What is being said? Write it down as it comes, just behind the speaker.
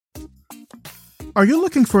Are you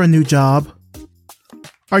looking for a new job?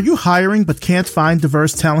 Are you hiring but can't find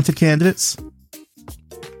diverse, talented candidates?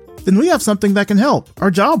 Then we have something that can help,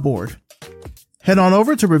 our job board. Head on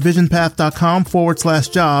over to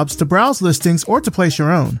revisionpath.com/jobs to browse listings or to place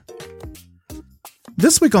your own.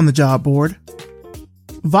 This week on the job board,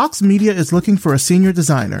 Vox Media is looking for a senior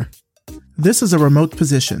designer. This is a remote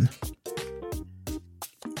position.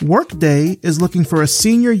 Workday is looking for a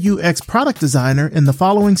senior UX product designer in the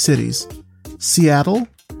following cities: Seattle,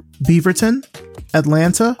 Beaverton,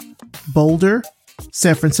 Atlanta, Boulder,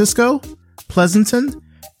 San Francisco, Pleasanton,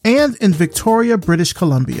 and in Victoria, British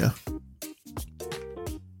Columbia.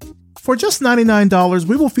 For just $99,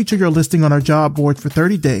 we will feature your listing on our job board for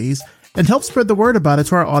 30 days and help spread the word about it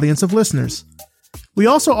to our audience of listeners. We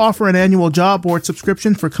also offer an annual job board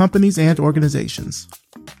subscription for companies and organizations.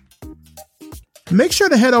 Make sure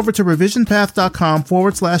to head over to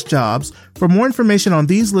revisionpath.com/jobs for more information on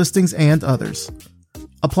these listings and others.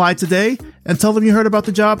 Apply today and tell them you heard about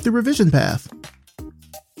the job through Revision Path.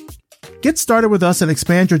 Get started with us and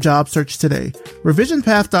expand your job search today.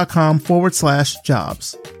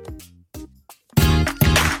 revisionpath.com/jobs.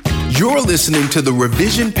 You're listening to the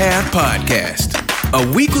Revision Path Podcast, a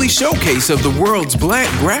weekly showcase of the world's Black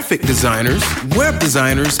graphic designers, web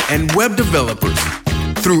designers, and web developers.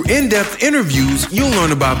 Through in-depth interviews, you'll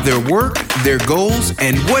learn about their work, their goals,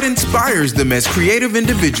 and what inspires them as creative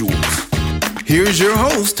individuals. Here's your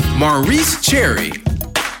host, Maurice Cherry.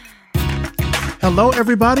 Hello,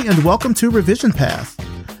 everybody, and welcome to Revision Path.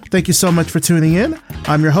 Thank you so much for tuning in.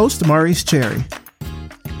 I'm your host, Maurice Cherry.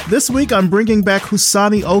 This week, I'm bringing back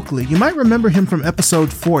Husani Oakley. You might remember him from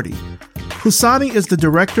episode 40. Husani is the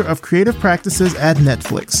Director of Creative Practices at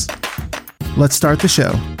Netflix. Let's start the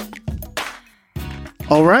show.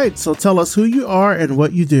 All right, so tell us who you are and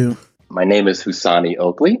what you do. My name is Husani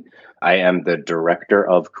Oakley. I am the Director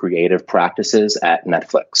of Creative Practices at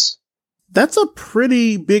Netflix. That's a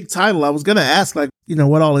pretty big title. I was going to ask,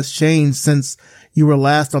 what all has changed since you were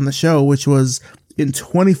last on the show, which was in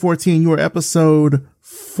 2014. You were episode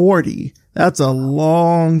 40. That's a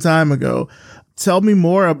long time ago. Tell me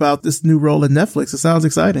more about this new role at Netflix. It sounds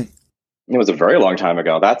exciting. It was a very long time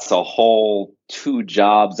ago. That's a whole 2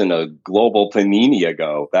 jobs and a global panini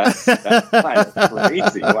ago. That's kind of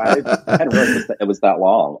crazy. I hadn't realized it was that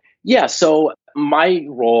long. Yeah, so my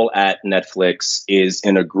role at Netflix is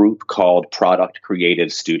in a group called Product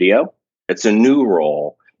Creative Studio. It's a new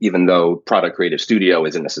role, even though Product Creative Studio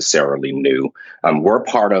isn't necessarily new. We're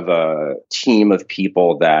part of a team of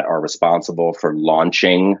people that are responsible for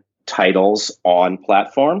launching titles on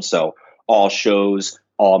platforms. So all shows,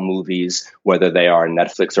 all movies, whether they are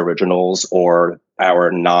Netflix originals or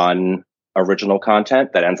our non-original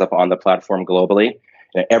content that ends up on the platform globally,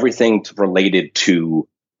 and everything related to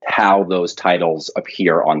how those titles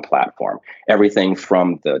appear on platform. Everything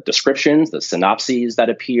from the descriptions, the synopses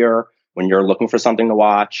that appear when you're looking for something to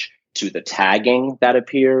watch, to the tagging that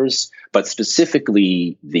appears, but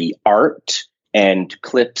specifically the art and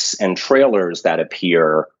clips and trailers that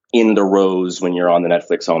appear in the rows when you're on the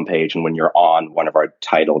Netflix homepage and when you're on one of our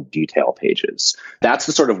title detail pages. That's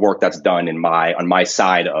the sort of work that's done on my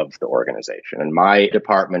side of the organization. And my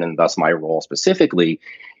department, and thus my role specifically,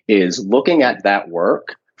 is looking at that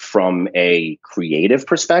work from a creative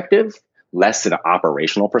perspective, less than an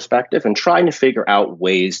operational perspective, and trying to figure out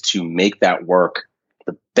ways to make that work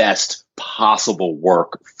the best possible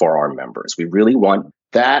work for our members. We really want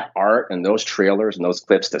that art and those trailers and those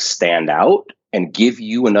clips to stand out and give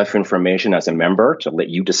you enough information as a member to let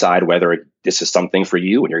you decide whether this is something for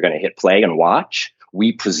you and you're going to hit play and watch.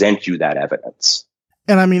 We present you that evidence.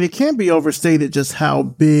 And I mean, it can't be overstated just how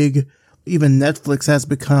big even Netflix has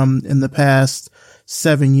become in the past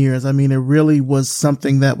 7 years. I mean, it really was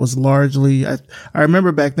something that was largely, I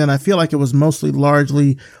remember back then, I feel like it was mostly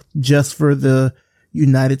largely just for the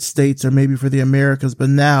United States or maybe for the Americas.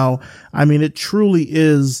 But now, I mean, it truly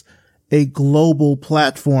is a global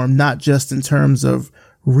platform, not just in terms of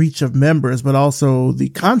reach of members, but also the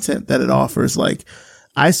content that it offers. Like,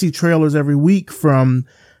 I see trailers every week from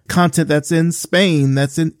content that's in Spain,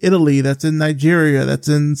 that's in Italy, that's in Nigeria, that's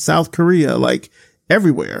in South Korea, like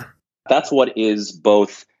everywhere. That's what is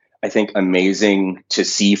both, I think, amazing to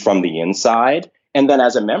see from the inside, and then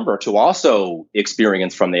as a member to also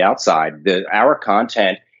experience from the outside. Our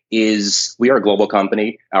content we are a global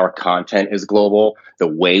company. Our content is global. The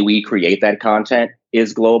way we create that content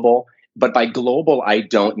is global. But by global, I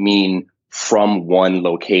don't mean from one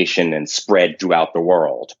location and spread throughout the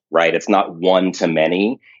world, right? It's not one to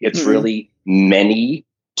many. It's really many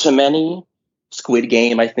to many. Squid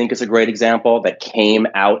Game, I think, is a great example that came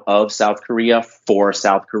out of South Korea for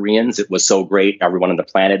South Koreans. It was so great. Everyone on the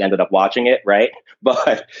planet ended up watching it, right?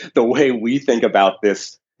 But the way we think about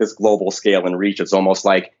this global scale and reach, it's almost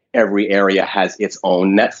like every area has its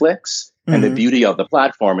own Netflix. Mm-hmm. And the beauty of the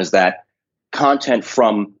platform is that content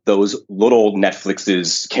from those little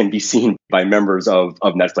Netflixes can be seen by members of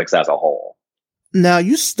Netflix as a whole. Now,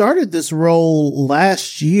 you started this role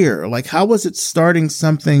last year. Like, how was it starting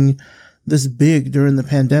something this big during the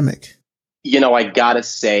pandemic? I gotta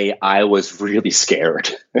say, I was really scared.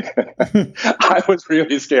 I was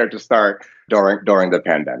really scared to start during the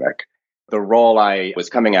pandemic. The role I was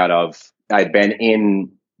coming out of, I'd been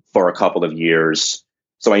in for a couple of years,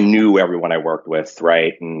 so I knew everyone I worked with,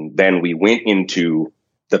 right? And then we went into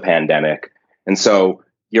the pandemic. And so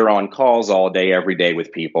you're on calls all day, every day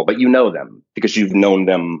with people, but you know them because you've known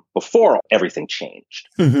them before everything changed.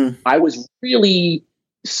 Mm-hmm. I was really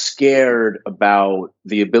scared about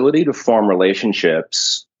the ability to form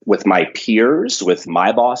relationships with my peers, with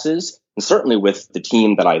my bosses, and certainly with the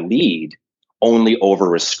team that I lead, only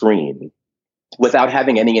over a screen, without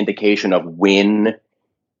having any indication of when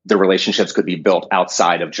the relationships could be built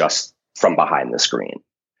outside of just from behind the screen.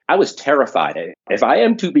 I was terrified. If I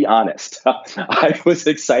am to be honest, I was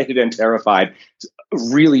excited and terrified,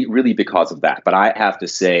 really, really because of that. But I have to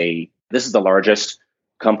say, this is the largest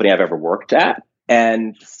company I've ever worked at.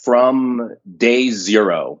 And from day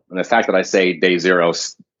zero, and the fact that I say day zero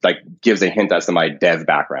gives a hint as to my dev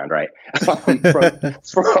background, right?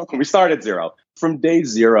 We started zero. From day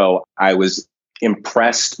zero, I was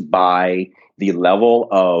impressed by the level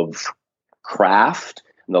of craft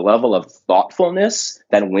and the level of thoughtfulness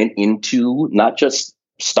that went into not just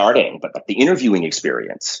starting, but the interviewing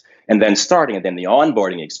experience, and then starting, and then the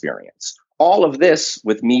onboarding experience. All of this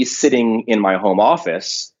with me sitting in my home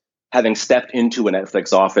office, having stepped into a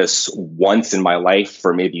Netflix office once in my life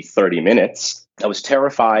for maybe 30 minutes. I was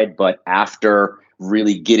terrified, but after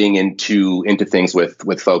really getting into things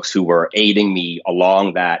with folks who were aiding me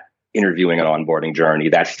along that interviewing and onboarding journey,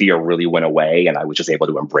 that fear really went away, and I was just able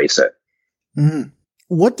to embrace it. Mm-hmm.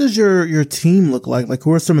 What does your team look like? Like,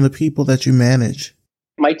 who are some of the people that you manage?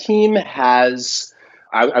 My team has,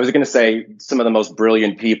 I was going to say some of the most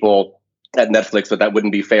brilliant people at Netflix, but that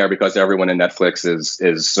wouldn't be fair because everyone in Netflix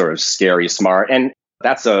is sort of scary smart. And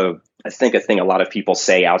that's I think a thing a lot of people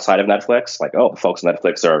say outside of Netflix, like, oh, the folks on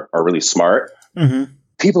Netflix are really smart. Mm-hmm.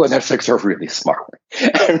 People at Netflix are really smart.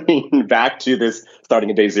 I mean, back to this starting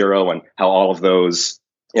at day zero and how all of those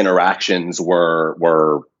interactions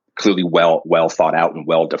were clearly well thought out and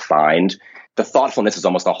well defined. The thoughtfulness is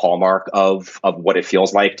almost a hallmark of what it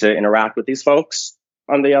feels like to interact with these folks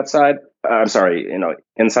on the outside.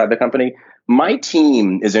 Inside the company. My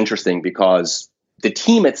team is interesting because the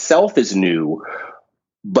team itself is new,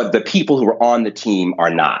 but the people who are on the team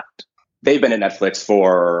are not. They've been at Netflix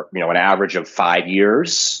for, an average of 5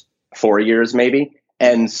 years, 4 years maybe.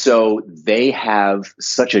 And so they have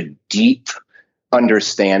such a deep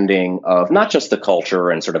understanding of not just the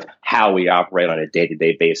culture and sort of how we operate on a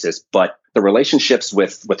day-to-day basis, but the relationships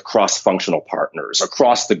with cross-functional partners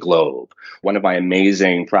across the globe. One of my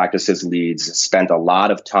amazing practices leads spent a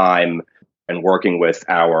lot of time and working with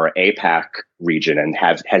our APAC region and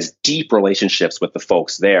has deep relationships with the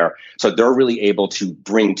folks there. So they're really able to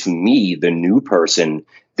bring to me, the new person,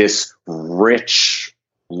 this rich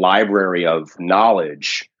library of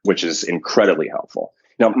knowledge, which is incredibly helpful.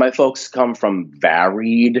 My folks come from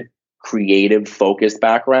varied, creative, focused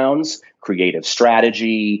backgrounds, creative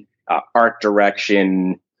strategy, art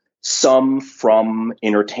direction, some from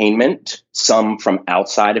entertainment, some from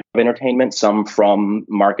outside of entertainment, some from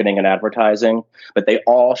marketing and advertising, but they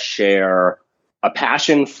all share a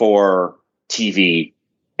passion for TV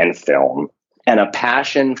and film and a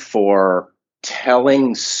passion for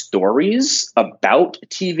telling stories about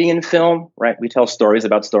TV and film, right? We tell stories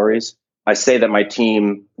about stories. I say that my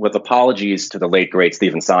team, with apologies to the late, great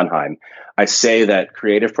Stephen Sondheim, I say that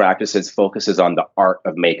creative practices focuses on the art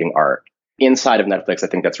of making art. Inside of Netflix, I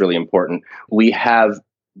think that's really important. We have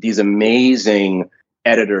these amazing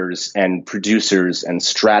editors and producers and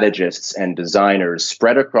strategists and designers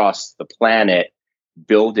spread across the planet,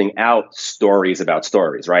 building out stories about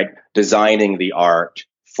stories, right? Designing the art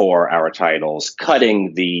for our titles,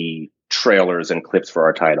 cutting the trailers and clips for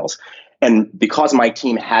our titles. And because my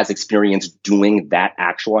team has experience doing that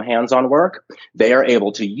actual hands-on work, they are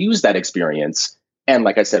able to use that experience and,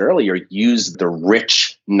 like I said earlier, use the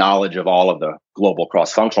rich knowledge of all of the global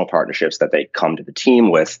cross-functional partnerships that they come to the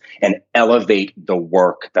team with and elevate the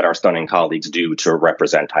work that our stunning colleagues do to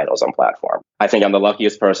represent titles on platform. I think I'm the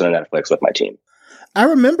luckiest person at Netflix with my team. I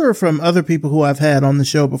remember from other people who I've had on the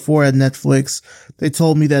show before at Netflix, they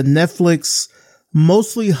told me that Netflix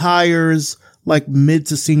mostly hires like mid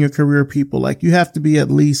to senior career people. Like you have to be at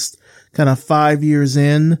least kind of 5 years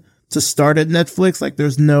in to start at Netflix. Like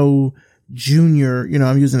there's no junior,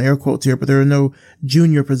 I'm using air quotes here, but there are no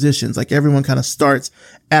junior positions. Like everyone kind of starts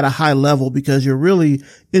at a high level because you're really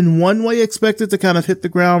in one way expected to kind of hit the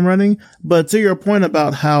ground running. But to your point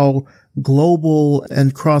about how global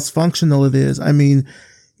and cross-functional it is, I mean,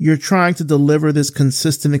 you're trying to deliver this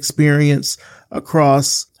consistent experience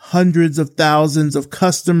across hundreds of thousands of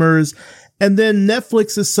customers. And then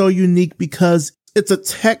Netflix is so unique because it's a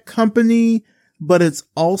tech company, but it's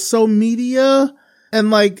also media.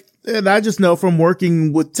 And I just know from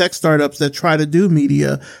working with tech startups that try to do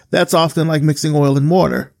media, that's often like mixing oil and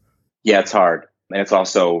water. Yeah, it's hard. And it's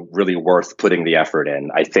also really worth putting the effort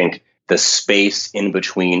in. I think the space in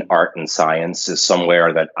between art and science is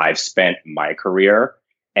somewhere that I've spent my career,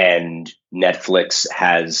 and Netflix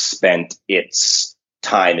has spent its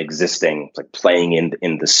time existing, like playing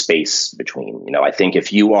in the space between. I think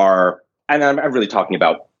if you are, and I'm really talking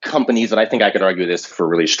about companies, and I think I could argue this for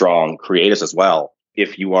really strong creatives as well.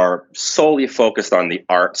 If you are solely focused on the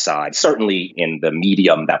art side, certainly in the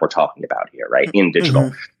medium that we're talking about here, right, in digital,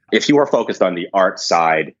 mm-hmm. If you are focused on the art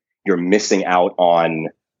side, you're missing out on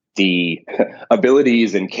the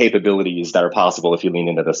abilities and capabilities that are possible if you lean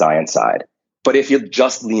into the science side. But if you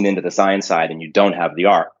just lean into the science side and you don't have the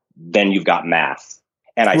art, then you've got math.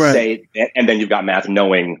 And I say, and then you've got math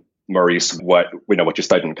knowing, Maurice, what you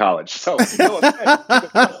studied in college. So, but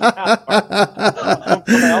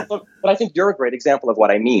I think you're a great example of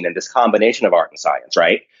what I mean in this combination of art and science,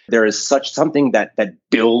 right? There is something that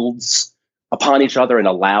builds upon each other and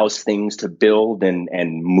allows things to build and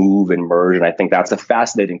move and merge. And I think that's a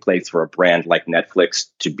fascinating place for a brand like Netflix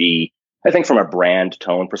to be, I think from a brand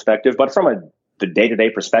tone perspective, but from the day-to-day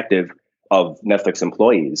perspective of Netflix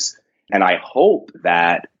employees. And I hope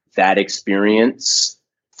that experience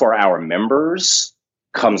for our members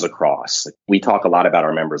comes across. We talk a lot about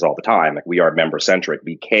our members all the time. Like, we are member centric.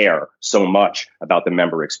 We care so much about the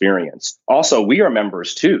member experience. Also, we are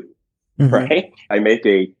members too, mm-hmm. right? I make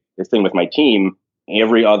this thing with my team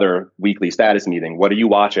every other weekly status meeting. What are you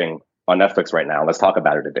watching on Netflix right now? Let's talk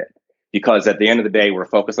about it a bit. Because at the end of the day, we're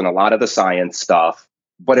focused on a lot of the science stuff,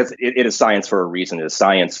 but it is science for a reason. It is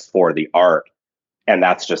science for the art. And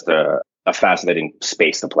that's just a fascinating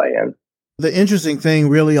space to play in. The interesting thing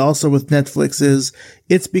really also with Netflix is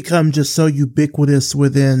it's become just so ubiquitous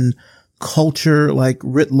within culture, like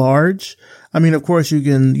writ large. I mean, of course you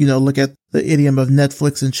can, look at the idiom of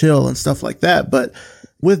Netflix and chill and stuff like that. But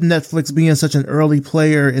with Netflix being such an early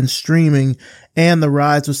player in streaming and the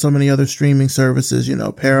rise with so many other streaming services,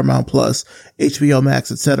 Paramount Plus, HBO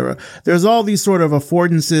Max, etc., there's all these sort of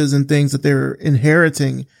affordances and things that they're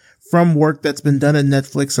inheriting from work that's been done at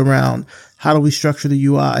Netflix around how do we structure the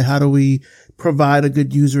UI? How do we provide a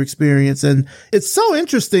good user experience? And it's so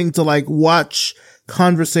interesting to watch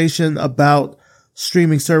conversation about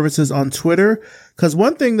streaming services on Twitter. Because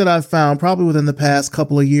one thing that I've found probably within the past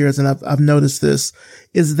couple of years, and I've noticed this,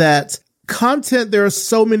 is that there are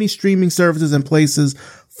so many streaming services and places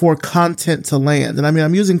for content to land. And I mean,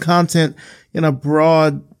 I'm using content in a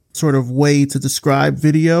broad sort of way to describe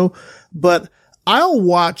video, but I'll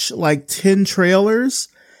watch 10 trailers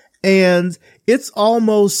and it's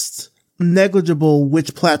almost negligible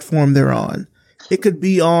which platform they're on. It could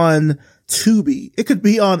be on Tubi. It could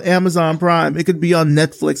be on Amazon Prime. It could be on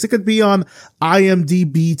Netflix. It could be on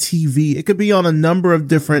IMDb TV. It could be on a number of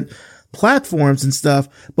different platforms and stuff.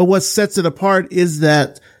 But what sets it apart is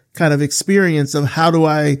that kind of experience of how do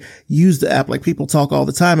I use the app? Like, people talk all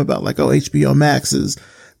the time about HBO Max is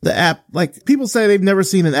the app. Like, people say they've never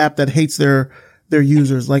seen an app that hates their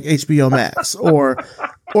users like HBO Max or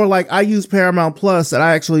I use Paramount Plus, and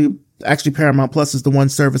I actually Paramount Plus is the one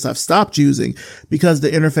service I've stopped using because the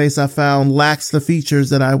interface I found lacks the features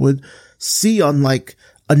that I would see on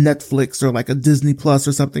a Netflix or a Disney Plus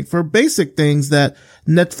or something for basic things that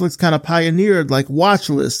Netflix kind of pioneered, like watch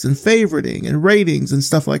lists and favoriting and ratings and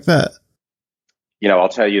stuff like that. I'll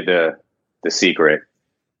tell you the secret.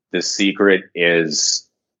 The secret is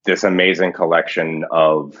this amazing collection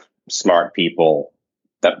of smart people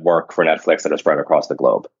that work for Netflix that are spread across the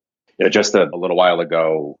globe. Just a little while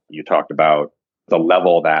ago, you talked about the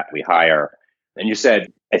level that we hire. And you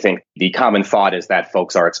said, I think the common thought is that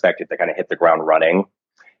folks are expected to kind of hit the ground running.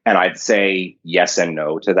 And I'd say yes and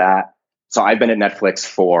no to that. So I've been at Netflix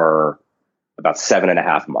for about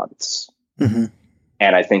 7.5 months. Mm-hmm.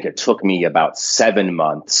 And I think it took me about 7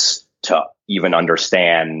 months to even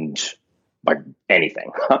understand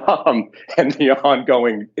anything. And the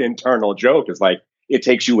ongoing internal joke is it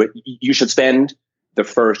takes you should spend the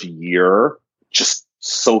first year just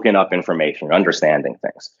soaking up information, understanding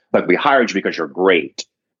things. Like, we hired you because you're great,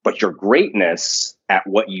 but your greatness at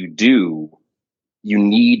what you do, you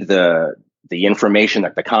need the information,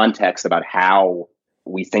 like the context about how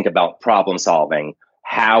we think about problem solving,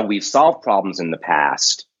 how we've solved problems in the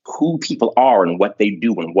past, who people are and what they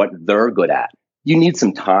do and what they're good at. You need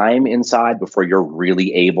some time inside before you're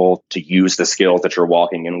really able to use the skills that you're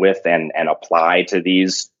walking in with and apply to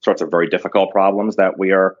these sorts of very difficult problems that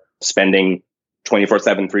we are spending 24/7,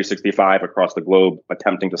 365 across the globe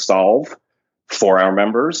attempting to solve for our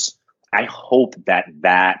members. I hope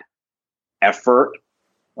that effort,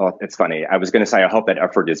 well, it's funny. I was going to say, I hope that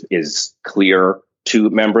effort is clear to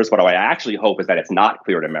members, but what I actually hope is that it's not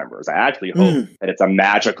clear to members. I actually hope that it's a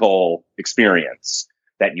magical experience,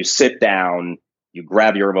 that you sit down, you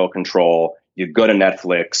grab your remote control, you go to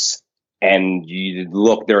Netflix, and you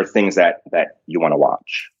look, there are things that you want to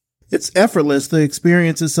watch. It's effortless. The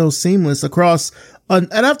experience is so seamless across,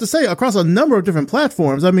 and I have to say, across a number of different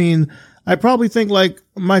platforms. I mean, I probably think like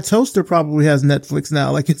my toaster probably has Netflix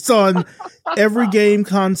now. Like, it's on every game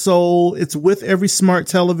console. It's with every smart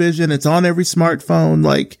television. It's on every smartphone.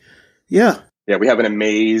 Like, yeah. Yeah, we have an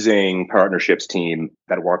amazing partnerships team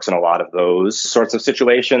that works in a lot of those sorts of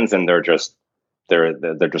situations, and they're just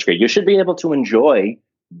great. You should be able to enjoy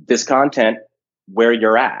this content where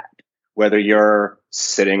you're at, whether you're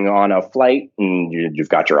sitting on a flight and you've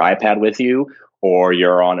got your iPad with you, or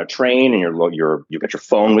you're on a train and you've got your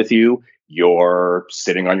phone with you, you're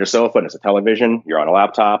sitting on your sofa and it's a television, you're on a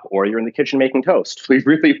laptop, or you're in the kitchen making toast. We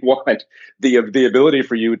really want the ability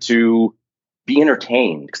for you to be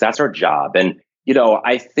entertained, because that's our job. And,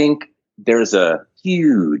 I think there's a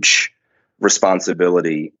huge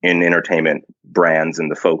responsibility in entertainment brands and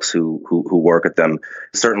the folks who work at them,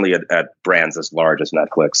 certainly at brands as large as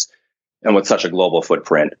Netflix and with such a global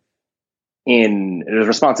footprint. There's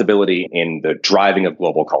responsibility in the driving of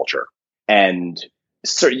global culture. And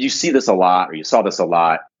so you see this a lot, or you saw this a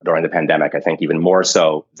lot during the pandemic, I think even more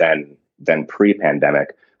so than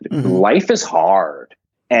pre-pandemic. Mm-hmm. Life is hard.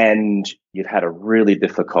 And you've had a really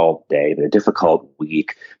difficult day, a difficult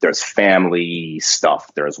week. There's family stuff,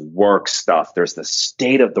 there's work stuff, there's the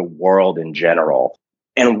state of the world in general.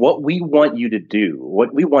 And what we want you to do,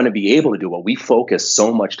 what we want to be able to do, what we focus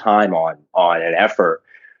so much time on an effort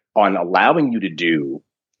on allowing you to do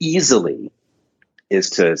easily,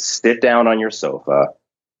 is to sit down on your sofa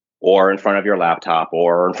or in front of your laptop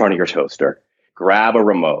or in front of your toaster, grab a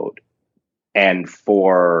remote, and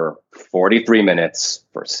for 43 minutes,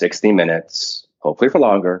 for 60 minutes, hopefully for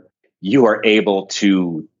longer, you are able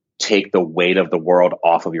to take the weight of the world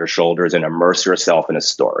off of your shoulders and immerse yourself in a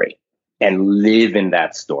story and live in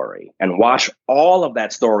that story and watch all of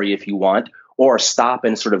that story if you want, or stop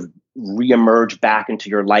and sort of reemerge back into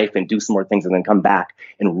your life and do some more things and then come back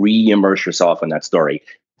and re-immerse yourself in that story.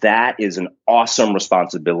 That is an awesome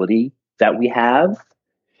responsibility that we have.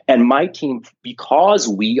 And my team, because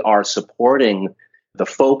we are supporting the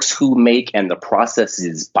folks who make and the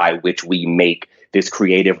processes by which we make this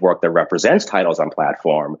creative work that represents titles on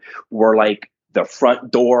platform, we're like the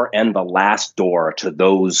front door and the last door to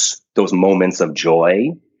those moments of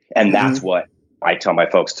joy. And that's what I tell my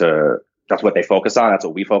folks that's what they focus on. That's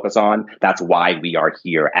what we focus on. That's why we are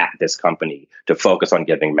here at this company, to focus on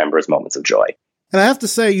giving members moments of joy. And I have to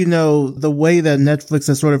say, the way that Netflix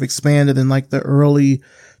has sort of expanded in like the early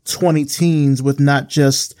 2010s, with not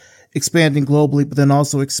just expanding globally, but then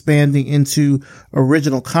also expanding into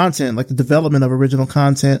original content, like the development of original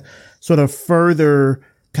content, sort of further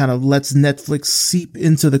kind of lets Netflix seep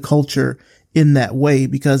into the culture in that way,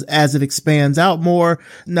 because as it expands out more,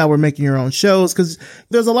 now we're making your own shows, because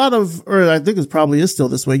there's a lot of, or I think it probably is still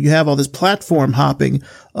this way, you have all this platform hopping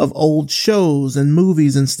of old shows and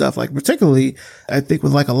movies and stuff, like particularly I think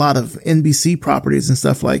with like a lot of NBC properties and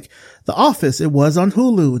stuff, like The Office, it was on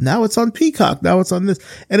Hulu, now it's on Peacock, now it's on this.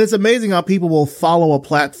 And it's amazing how people will follow a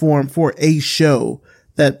platform for a show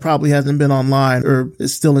that probably hasn't been online or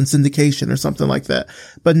is still in syndication or something like that.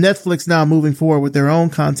 But Netflix now moving forward with their own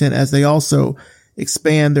content as they also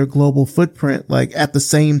expand their global footprint, like at the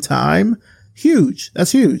same time. Huge.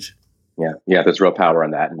 That's huge. Yeah. There's real power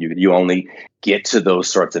in that. And you only get to those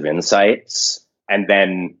sorts of insights and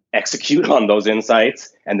then execute on those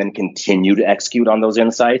insights and then continue to execute on those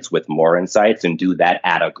insights with more insights and do that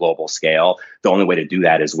at a global scale. The only way to do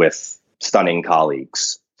that is with stunning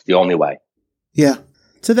colleagues. It's the only way. Yeah.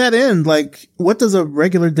 To that end, like, what does a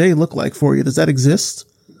regular day look like for you? Does that exist?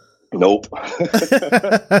 Nope.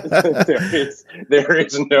 there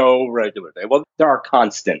is no regular day. Well, there are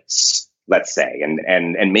constants, let's say,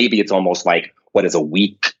 and maybe it's almost like, what is a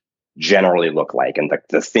week generally look like. And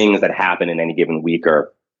the things that happen in any given week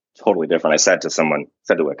are totally different. I said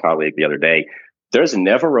to a colleague the other day, there's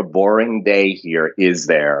never a boring day here, is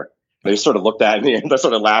there? They sort of looked at me and they're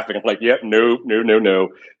sort of laughing. I'm like, yep, no.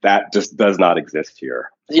 That just does not exist here.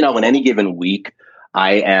 You know, in any given week,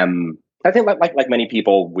 I think like many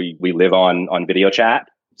people, we live on video chat.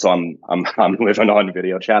 So I'm living on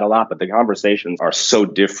video chat a lot, but the conversations are so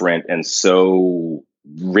different and so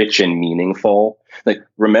rich and meaningful. Like,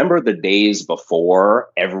 remember the days before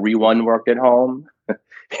everyone worked at home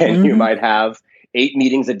and you might have 8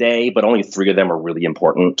 meetings a day, but only 3 of them are really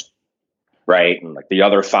important, right? And like the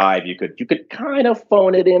other 5, you could kind of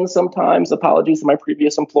phone it in sometimes. Apologies to my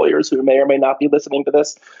previous employers who may or may not be listening to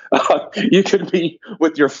this. You could be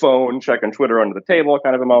with your phone checking Twitter under the table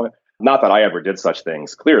kind of a moment. Not that I ever did such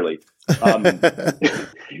things, clearly.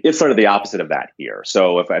 It's sort of the opposite of that here.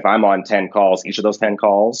 So if I'm on 10 calls, each of those 10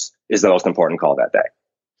 calls is the most important call that day.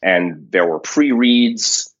 And there were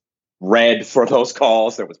pre-reads read for those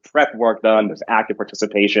calls. There was prep work done. There's active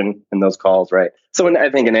participation in those calls, right? So I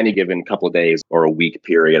think in any given couple of days or a week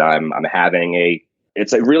period, I'm having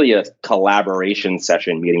it's really a collaboration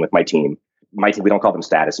session meeting with my team. We don't call them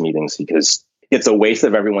status meetings because it's a waste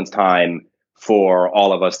of everyone's time for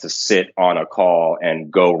all of us to sit on a call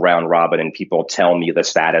and go round robin and people tell me the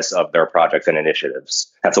status of their projects and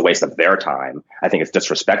initiatives. That's a waste of their time. I think it's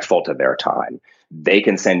disrespectful to their time. They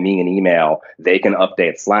can send me an email. They can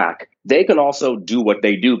update Slack. They can also do what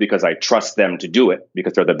they do because I trust them to do it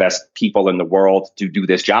because they're the best people in the world to do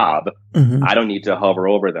this job. I don't need to hover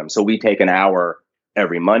over them. So we take an hour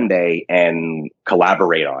every Monday and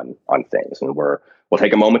collaborate on things. And we'll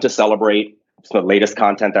take a moment to celebrate the latest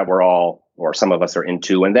content that we're all, or some of us, are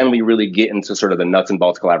into. And then we really get into sort of the nuts and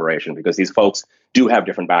bolts collaboration because these folks do have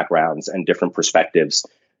different backgrounds and different perspectives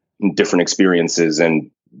and different experiences.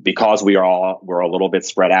 And because we're a little bit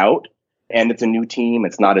spread out and it's a new team,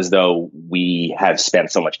 it's not as though we have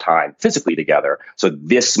spent so much time physically together. So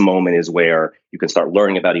this moment is where you can start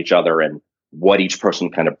learning about each other and what each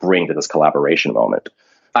person kind of bring to this collaboration moment.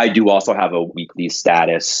 I do also have a weekly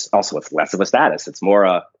status. Also, it's less of a status. It's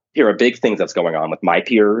more here are big things that's going on with my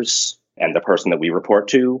peers and the person that we report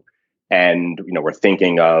to. And, you know, we're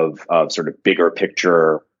thinking of sort of bigger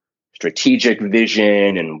picture strategic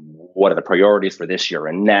vision and what are the priorities for this year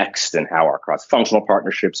and next and how our cross-functional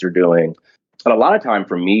partnerships are doing. And a lot of time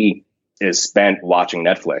for me is spent watching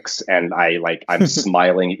Netflix. And I'm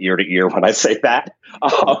smiling ear to ear when I say that.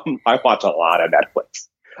 I watch a lot of Netflix.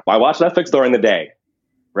 I watch Netflix during the day,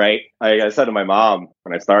 right? I said to my mom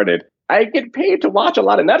when I started, I get paid to watch a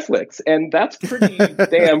lot of Netflix, and that's pretty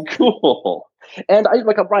damn cool. And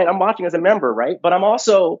I'm watching as a member, right? But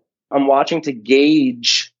I'm watching to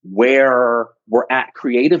gauge where we're at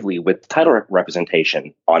creatively with title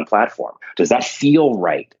representation on platform. Does that feel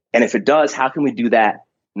right? And if it does, how can we do that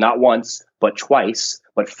not once, but twice,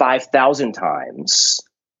 but 5,000 times?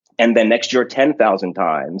 And then next year, 10,000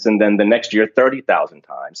 times. And then the next year, 30,000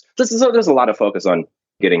 times. There's a lot of focus on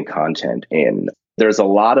getting content in. There's a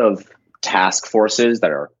lot of task forces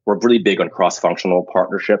we're really big on cross-functional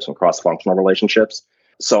partnerships and cross-functional relationships.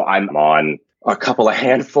 So I'm on a couple of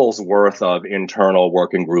handfuls worth of internal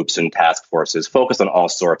working groups and task forces focused on all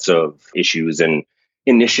sorts of issues and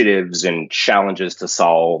initiatives and challenges to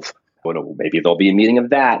solve. Maybe there'll be a meeting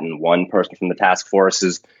of that, and one person from the task force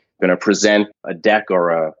is going to present a deck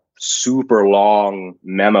or a super long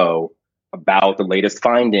memo about the latest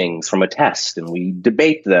findings from a test, and we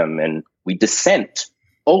debate them and we dissent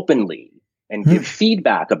openly and give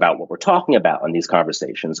feedback about what we're talking about in these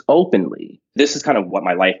conversations openly. This is kind of what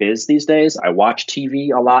my life is these days. I watch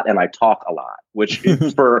TV a lot and I talk a lot, which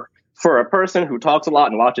is for a person who talks a lot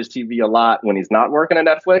and watches TV a lot when he's not working at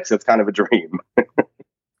Netflix, it's kind of a dream.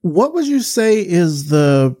 What would you say is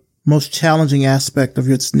the most challenging aspect of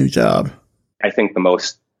your new job? I think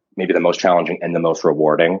maybe the most challenging and the most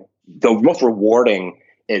rewarding. The most rewarding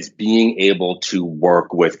is being able to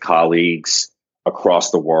work with colleagues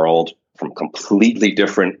across the world from completely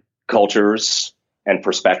different cultures and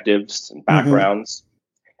perspectives and backgrounds.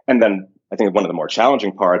 And then I think one of the more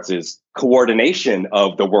challenging parts is coordination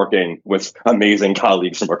of the working with amazing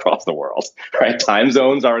colleagues from across the world, right? Time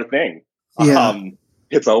zones are a thing. Yeah.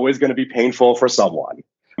 It's always going to be painful for someone.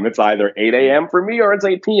 It's either 8 a.m. for me or it's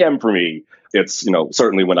 8 p.m. for me. It's,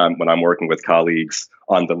 certainly when I'm working with colleagues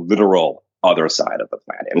on the literal other side of the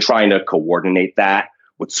planet and trying to coordinate that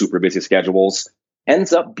with super busy schedules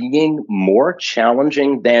ends up being more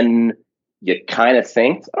challenging than you kind of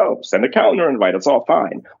think. Oh, send a calendar invite. It's all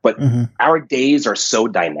fine. But our days are so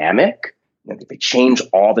dynamic and they change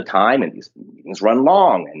all the time, and these meetings run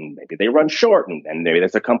long and maybe they run short, and maybe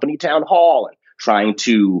there's a company town hall, and trying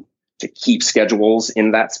to to keep schedules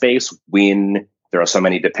in that space when there are so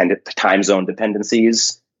many time zone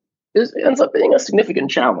dependencies ends up being a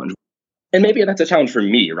significant challenge. And maybe that's a challenge for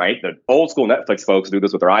me, right? The old school Netflix folks do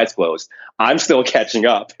this with their eyes closed. I'm still catching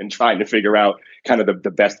up and trying to figure out kind of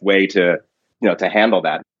the best way to handle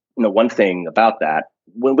that. One thing about that,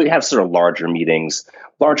 when we have sort of larger meetings,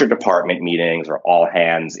 larger department meetings, or all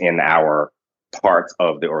hands in our parts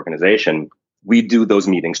of the organization, we do those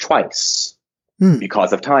meetings twice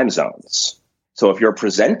because of time zones. So if you're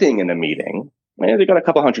presenting in a meeting, they've got a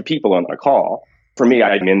couple hundred people on a call. For me,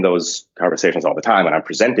 I'm in those conversations all the time, and I'm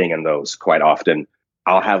presenting in those quite often.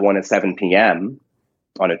 I'll have one at 7 p.m.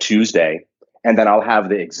 on a Tuesday, and then I'll have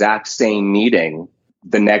the exact same meeting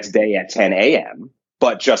the next day at 10 a.m.,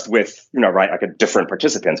 but just with, like a different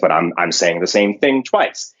participants, but I'm saying the same thing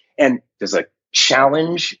twice. And there's a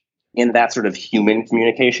challenge in that sort of human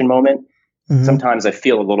communication moment. Mm-hmm. Sometimes I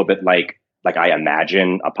feel a little bit like I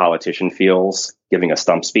imagine a politician feels giving a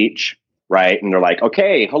stump speech, right? And they're like,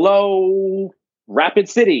 okay, hello, Rapid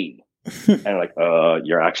City. And they're like,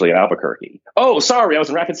 you're actually in Albuquerque. Oh, sorry, I was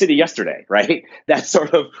in Rapid City yesterday, right? That's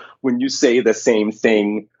sort of when you say the same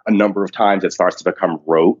thing a number of times, it starts to become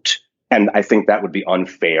rote. And I think that would be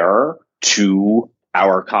unfair to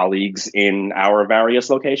our colleagues in our various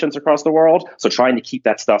locations across the world. So trying to keep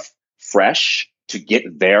that stuff fresh to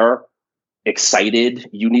get their excited,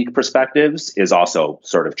 unique perspectives is also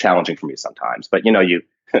sort of challenging for me sometimes. But,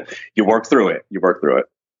 you work through it. You work through it.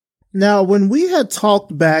 Now, when we had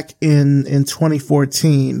talked back in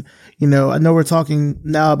 2014, I know we're talking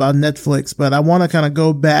now about Netflix, but I want to kind of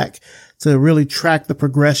go back to really track the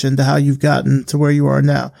progression to how you've gotten to where you are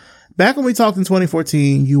now. Back when we talked in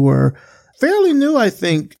 2014, you were fairly new, I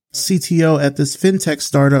think, CTO at this fintech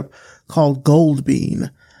startup called Goldbean.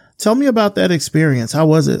 Tell me about that experience. How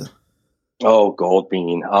was it? Oh,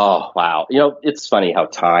 Goldbean. Oh, wow. It's funny how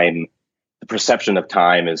the perception of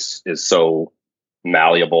time is so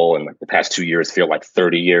malleable, and like the past 2 years feel like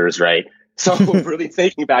 30 years, right? So really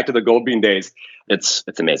thinking back to the Goldbean days, it's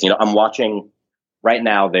amazing. I'm watching right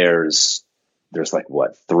now, there's like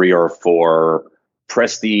 3 or 4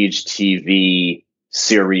 prestige TV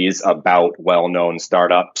series about well-known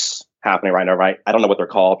startups happening right now, right? I don't know what they're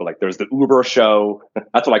called, but like there's the Uber show.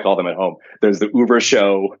 That's what I call them at home. There's the Uber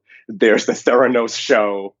show. There's the Theranos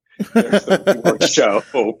show. There's the WeWork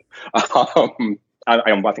show. I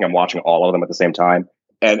think I'm watching all of them at the same time.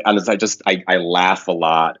 And I laugh a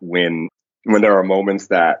lot when there are moments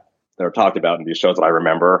that are talked about in these shows that I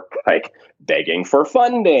remember, like begging for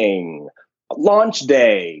funding, launch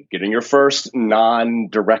day, getting your first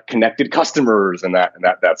non-direct connected customers, and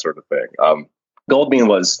that sort of thing. Goldbean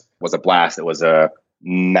was a blast. It was a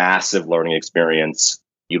massive learning experience.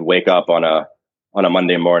 You'd wake up on a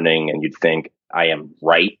Monday morning and you'd think, I am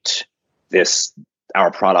right.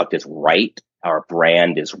 Our product is right. Our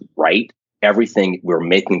brand is right. Everything, we're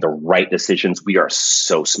making the right decisions. We are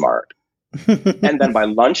so smart. And then by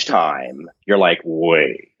lunchtime, you're like,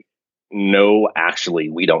 wait. No, actually,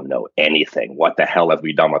 we don't know anything. What the hell have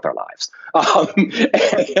we done with our lives?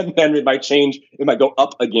 And then it might change. It might go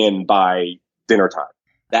up again by dinner time.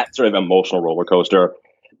 That sort of emotional roller coaster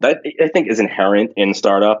that I think is inherent in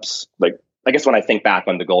startups. Like, I guess when I think back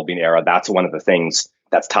on the Goldbean era, that's one of the things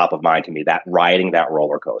that's top of mind to me, that riding that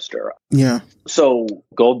roller coaster. Yeah. So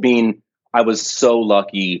Goldbean, I was so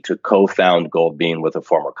lucky to co-found Goldbean with a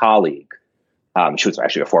former colleague. She was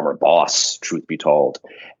actually a former boss, truth be told.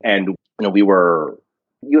 And,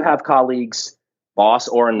 you have colleagues, boss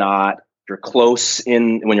or not, you're close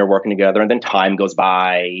when you're working together, and then time goes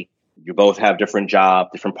by. You both have different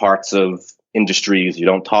jobs, different parts of industries. You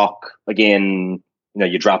don't talk again.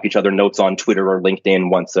 You drop each other notes on Twitter or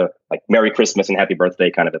LinkedIn once like Merry Christmas and Happy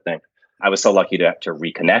Birthday kind of a thing. I was so lucky to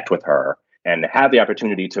reconnect with her and have the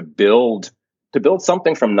opportunity to build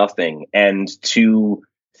something from nothing and to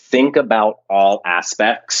think about all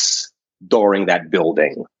aspects during that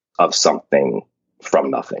building of something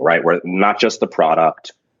from nothing, right? Where not just the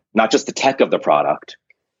product, not just the tech of the product,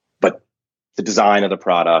 but the design of the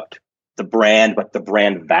product, the brand, but the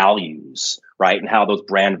brand values, right? And how those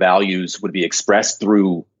brand values would be expressed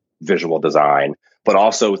through visual design, but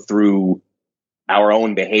also through our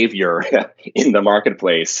own behavior in the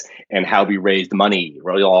marketplace and how we raised money,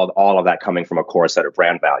 really all of that coming from a core set of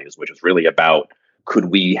brand values, which is really about, could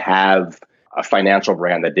we have a financial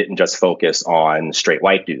brand that didn't just focus on straight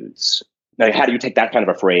white dudes? Now, how do you take that kind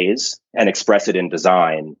of a phrase and express it in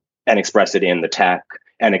design and express it in the tech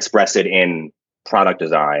and express it in product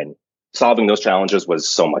design? Solving those challenges was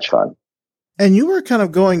so much fun. And you were kind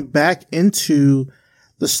of going back into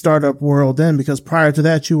the startup world then, because prior to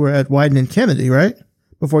that, you were at Wieden & Kennedy, right?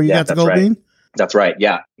 Before you got to Goldbean? Right. That's right.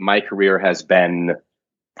 Yeah. My career has been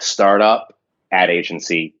startup, ad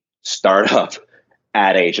agency, startup,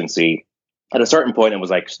 ad agency. At a certain point, it was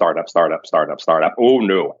like startup, startup, startup, startup. Oh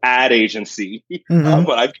no, ad agency. Mm-hmm.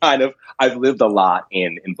 But I've lived a lot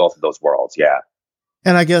in both of those worlds. Yeah.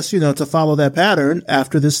 And I guess, to follow that pattern,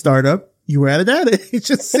 after this startup, you were at an ad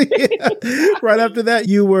agency. Right after that,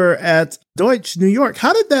 you were at Deutsch, New York.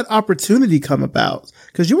 How did that opportunity come about?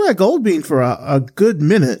 Because you were at Goldbean for a good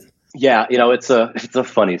minute. Yeah, it's a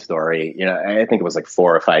funny story. I think it was like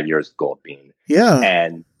 4 or 5 years Goldbean. Yeah.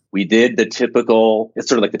 And we did it's sort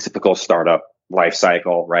of like the typical startup life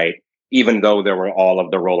cycle, right? Even though there were all of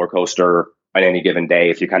the roller coaster on any given day,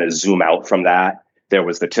 if you kind of zoom out from that, there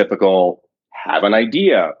was the typical have an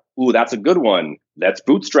idea. Ooh, that's a good one. Let's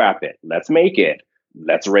bootstrap it. Let's make it.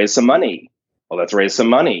 Let's raise some money. Oh, let's raise some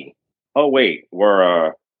money. Oh, wait, we're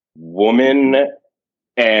a woman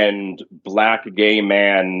and Black gay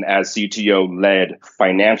man as CTO led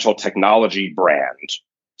financial technology brand.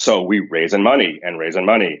 So we raising money and raising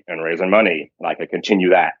money and raising money. And I could continue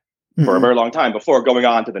that for a very long time before going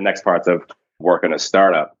on to the next parts of working a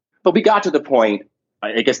startup. But we got to the point,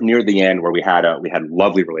 I guess, near the end where we had a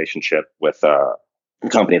lovely relationship with a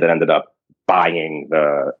company that ended up buying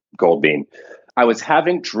the Goldbean. I was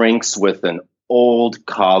having drinks with an old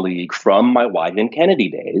colleague from my Wieden Kennedy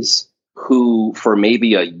days, who for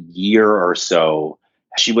maybe a year or so,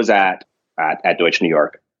 she was at Deutsch New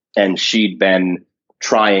York, and she'd been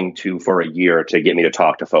trying for a year to get me to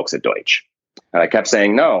talk to folks at Deutsch. And I kept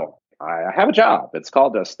saying, no, I have a job. It's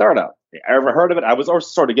called a startup. I ever heard of it? I was also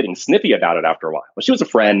sort of getting snippy about it after a while. But she was a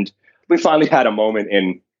friend. We finally had a moment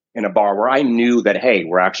in a bar where I knew that, hey,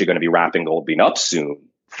 we're actually going to be wrapping Goldbean up soon.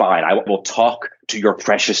 Fine. I will talk to your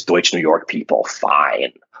precious Deutsch New York people.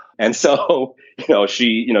 Fine. And so,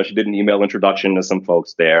 she did an email introduction to some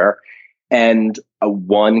folks there, and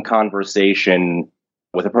one conversation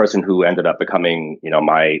with a person who ended up becoming,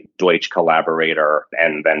 my Deutsch collaborator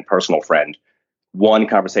and then personal friend. One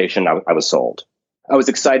conversation, I was sold. I was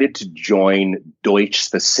excited to join Deutsch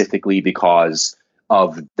specifically because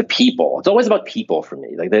of the people. It's always about people for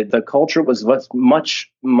me. Like the culture was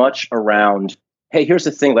much, much around, hey, here's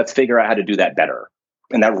the thing, let's figure out how to do that better.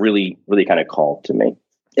 And that really, really kind of called to me.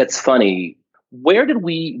 It's funny, where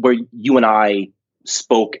you and I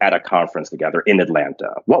spoke at a conference together in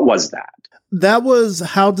Atlanta? What was that? That was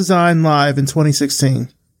How Design Live in 2016.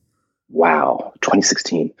 Wow,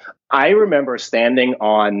 2016. I remember standing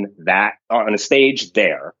on a stage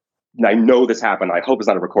there. And I know this happened. I hope it's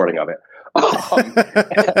not a recording of it.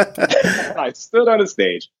 I stood on a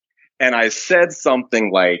stage and I said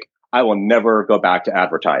something like, I will never go back to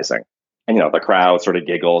advertising. And, the crowd sort of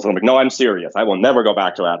giggles. And I'm like, no, I'm serious. I will never go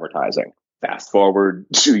back to advertising. Fast forward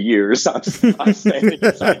 2 years. I'm standing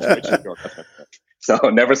inside Deutsch. So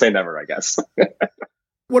never say never, I guess.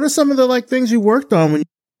 What are some of the things you worked on when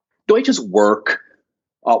Deutsch's work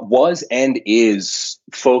was and is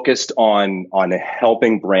focused on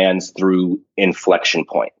helping brands through inflection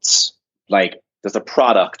points. Like there's a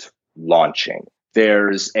product launching,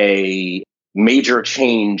 there's a major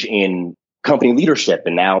change in company leadership,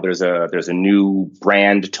 and now there's a new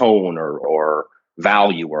brand tone or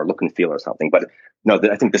value or look and feel or something. But no,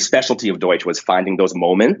 I think the specialty of Deutsch was finding those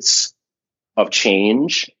moments of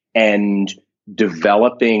change and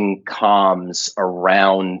developing comms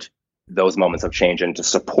around those moments of change and to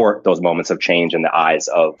support those moments of change in the eyes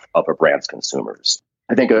of a brand's consumers.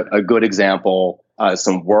 I think a good example,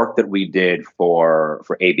 some work that we did for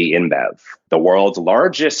AB InBev, the world's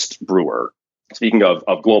largest brewer. Speaking of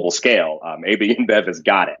global scale, AB InBev has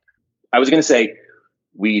got it. I was going to say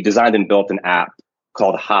we designed and built an app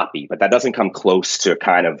called Hoppy, but that doesn't come close to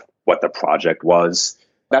kind of what the project was.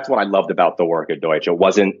 That's what I loved about the work at Deutsch. It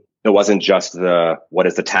wasn't just what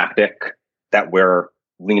is the tactic that we're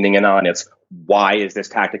leaning in on. It's why is this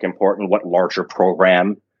tactic important? What larger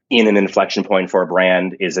program in an inflection point for a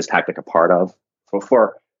brand is this tactic a part of? So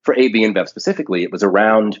for AB InBev specifically, it was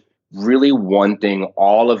around really wanting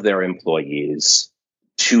all of their employees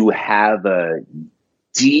to have a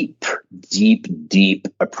deep, deep, deep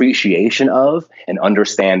appreciation of and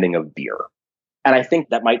understanding of beer. And I think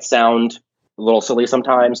that might sound a little silly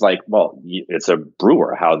sometimes, like, well, it's a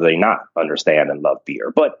brewer. How do they not understand and love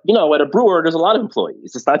beer? But, at a brewer, there's a lot of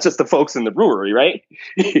employees. It's not just the folks in the brewery, right?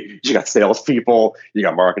 You got salespeople, you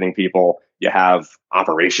got marketing people, you have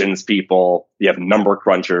operations people, you have number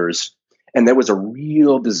crunchers. And there was a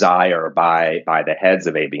real desire by the heads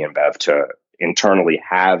of AB InBev to internally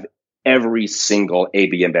have every single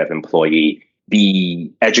AB InBev employee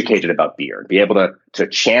be educated about beer, be able to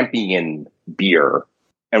champion beer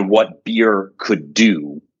and what beer could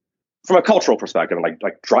do from a cultural perspective,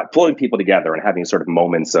 pulling people together and having sort of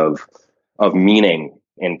moments of meaning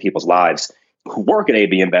in people's lives who work at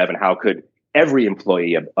AB InBev, and how could every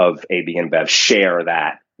employee of AB InBev share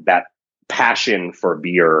that passion for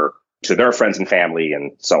beer to their friends and family,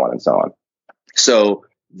 and so on and so on. So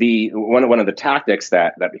one of the tactics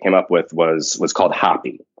that we came up with was called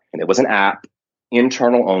Hoppy, and it was an app,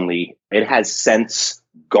 internal only. It has since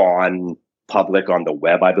gone public on the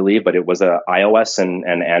web, I believe, but it was a iOS and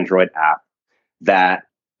Android app that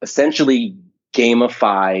essentially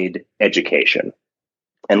gamified education.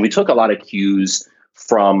 And we took a lot of cues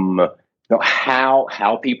from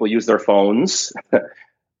how people use their phones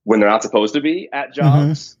when they're not supposed to be at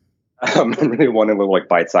jobs. And really wanted little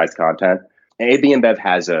bite-sized content. And AB InBev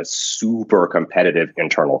has a super competitive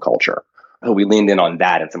internal culture. So we leaned in on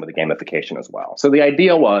that and some of the gamification as well. So the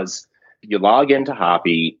idea was you log into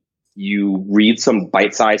Hoppy, you read some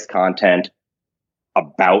bite-sized content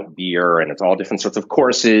about beer, and it's all different sorts of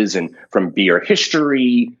courses, and from beer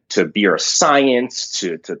history to beer science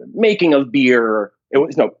to the making of beer. It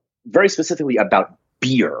was very specifically about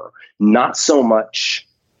beer, not so much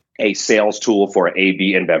a sales tool for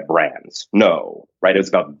AB InBev brands. No, right? It was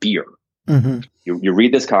about beer. You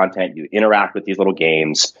read this content, you interact with these little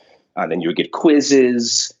games, then you get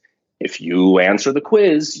quizzes. If you answer the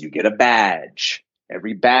quiz, you get a badge.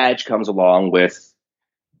 Every badge comes along with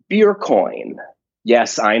beer coin.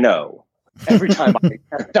 Yes, I know. Every time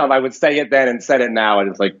I would say it then and said it now, I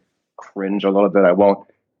just cringe a little bit. I won't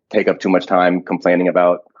take up too much time complaining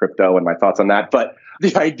about crypto and my thoughts on that. But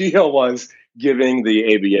the idea was giving the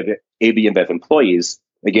AB InBev employees,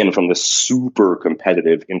 again, from the super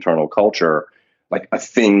competitive internal culture, a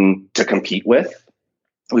thing to compete with.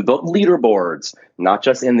 We built leaderboards, not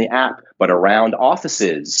just in the app, but around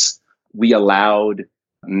offices. We allowed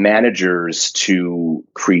managers to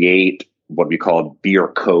create what we call beer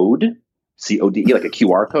code, CODE, like a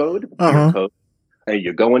QR code. Beer code. And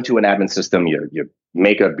you go into an admin system, you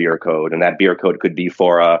make a beer code, and that beer code could be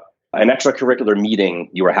for an extracurricular meeting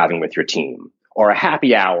you were having with your team, or a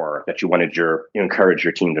happy hour that you wanted encourage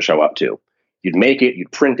your team to show up to. You'd make it,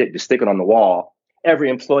 you'd print it, you stick it on the wall. Every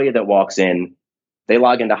employee that walks in, they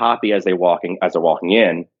log into Hoppy as they're walking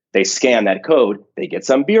in. They scan that code, they get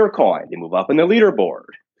some beer coin, they move up in the leaderboard.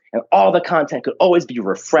 And all the content could always be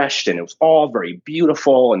refreshed, and it was all very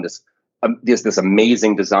beautiful, and this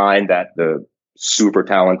amazing design that the super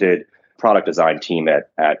talented product design team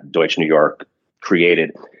at Deutsch New York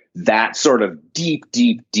created. That sort of deep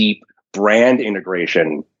brand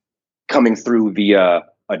integration coming through via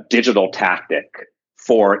a digital tactic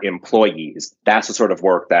for employees. That's the sort of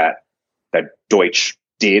work that Deutsch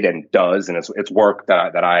did and does, and it's work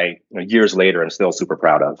that I years later am still super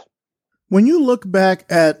proud of. When you look back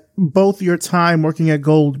at both your time working at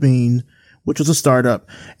Goldbean, which was a startup,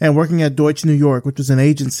 and working at Deutsch New York, which was an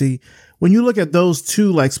agency, when you look at those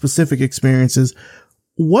two specific experiences,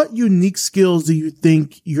 what unique skills do you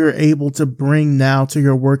think you're able to bring now to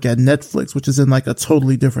your work at Netflix, which is in a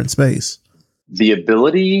totally different space? The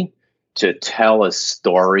ability to tell a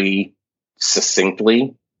story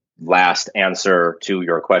succinctly, last answer to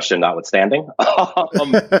your question notwithstanding.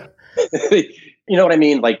 You know what I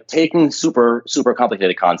mean? Taking super, super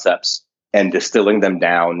complicated concepts and distilling them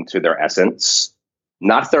down to their essence.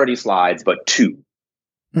 Not 30 slides, but 2.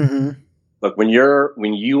 Look, when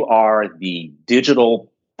you are the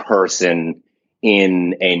digital person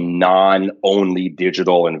in a non-only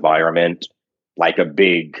digital environment, like a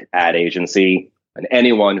big ad agency, and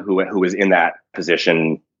anyone who is in that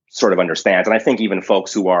position sort of understands. And I think even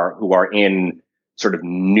folks who are in sort of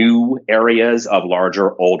new areas of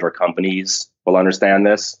larger, older companies will understand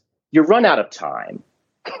this. You run out of time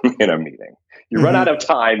in a meeting. You run out of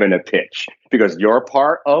time in a pitch because your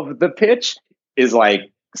part of the pitch is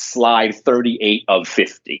slide 38 of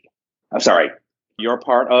 50. I'm sorry. Your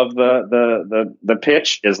part of the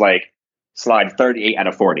pitch is slide 38 out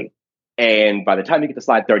of 40. And by the time you get to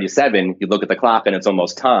slide 37, you look at the clock and it's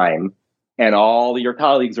almost time. And all your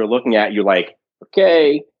colleagues are looking at you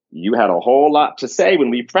okay, you had a whole lot to say when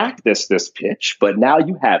we practiced this pitch, but now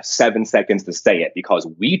you have 7 seconds to say it because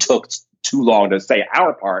we took too long to say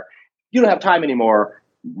our part. You don't have time anymore.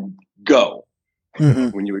 Go.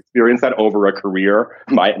 When you experience that over a career,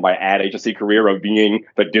 my ad agency career of being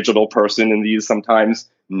the digital person in these sometimes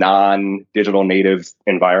non-digital native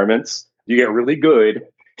environments, you get really good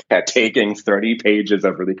at taking 30 pages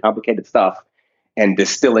of really complicated stuff and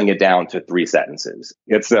distilling it down to 3 sentences.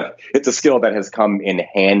 It's a skill that has come in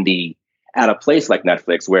handy at a place like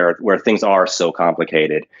Netflix where things are so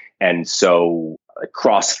complicated and so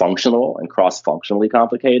cross-functional and cross-functionally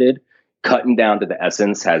complicated. Cutting down to the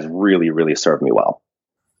essence has really, really served me well.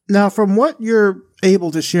 Now, from what you're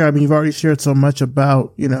able to share, I mean, you've already shared so much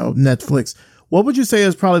about, Netflix. What would you say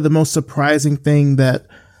is probably the most surprising thing that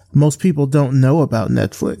most people don't know about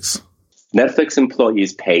Netflix? Netflix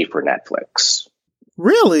employees pay for Netflix.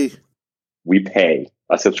 Really? We pay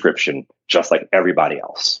a subscription just like everybody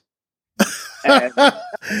else. And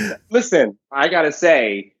listen, I got to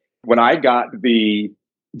say, when I got the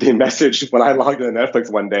message when I logged into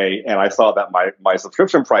Netflix one day and I saw that my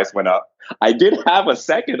subscription price went up, I did have a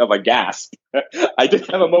second of a gasp. I did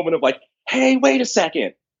have a moment of like, hey, wait a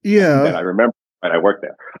second. Yeah. And I remember when I worked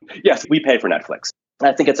there. Yes, we pay for Netflix.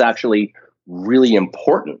 I think it's actually really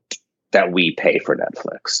important that we pay for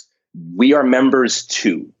Netflix. We are members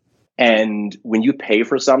too. And when you pay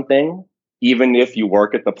for something, even if you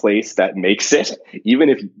work at the place that makes it, even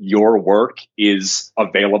if your work is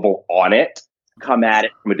available on it, come at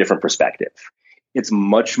it from a different perspective. It's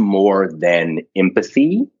much more than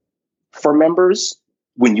empathy for members.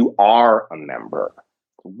 When you are a member,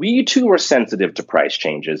 we too are sensitive to price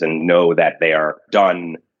changes and know that they are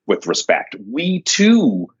done with respect. We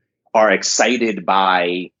too are excited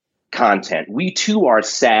by content. We too are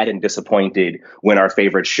sad and disappointed when our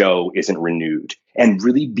favorite show isn't renewed. And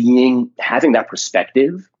really having that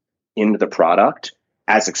perspective into the product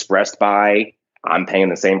as expressed by I'm paying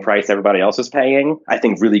the same price everybody else is paying, I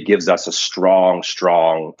think really gives us a strong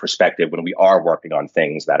perspective when we are working on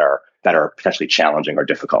things that are potentially challenging or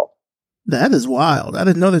difficult. That is wild. I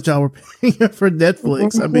didn't know that y'all were paying for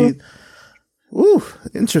Netflix. I mean, ooh,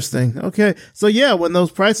 interesting. Okay. So yeah, when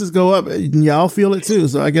those prices go up, y'all feel it too.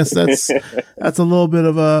 So I guess that's a little bit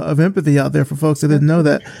of empathy out there for folks that didn't know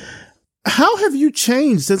that. How have you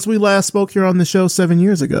changed since we last spoke here on the show 7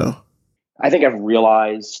 years ago? I think I've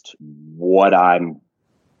realized what I'm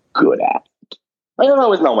good at. I don't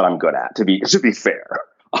always know what I'm good at, to be fair.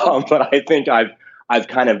 But I think I've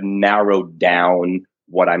kind of narrowed down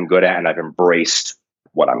what I'm good at, and I've embraced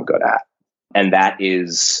what I'm good at. And that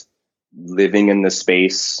is living in the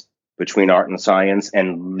space between art and science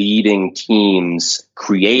and leading teams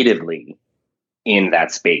creatively in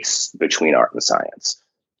that space between art and science.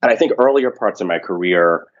 And I think earlier parts of my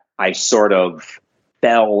career, I sort of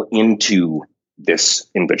fell into this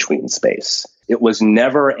in-between space. It was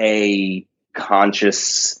never a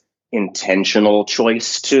conscious, intentional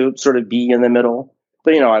choice to sort of be in the middle.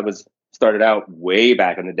 But, I started out way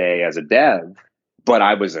back in the day as a dev, but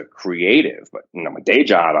I was a creative. But, my day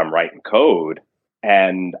job, I'm writing code.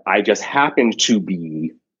 And I just happened to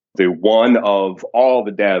be the one of all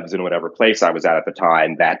the devs in whatever place I was at the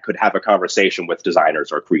time that could have a conversation with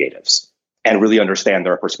designers or creatives and really understand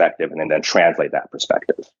their perspective and then translate that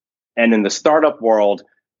perspective. And in the startup world,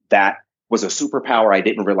 that was a superpower. I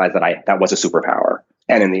didn't realize that was a superpower.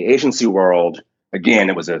 And in the agency world, again,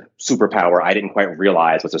 it was a superpower I didn't quite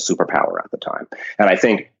realize was a superpower at the time. And I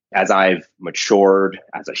think as I've matured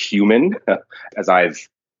as a human, as I've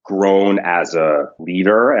grown as a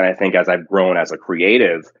leader, and I think as I've grown as a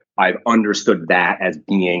creative, I've understood that as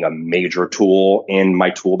being a major tool in my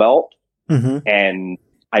tool belt. Mm-hmm. And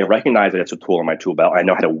I recognize that it's a tool in my tool belt. I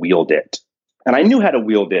know how to wield it. And I knew how to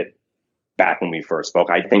wield it back when we first spoke.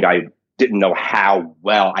 I think I didn't know how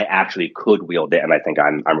well I actually could wield it. And I think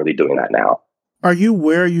I'm really doing that now. Are you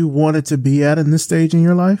where you wanted to be at in this stage in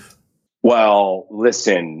your life? Well,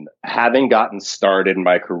 listen, having gotten started in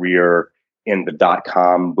my career in the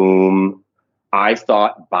 .com boom, I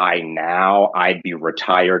thought by now I'd be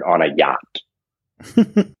retired on a yacht.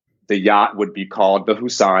 The yacht would be called the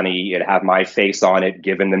Husani. It'd have my face on it,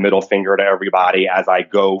 giving the middle finger to everybody as I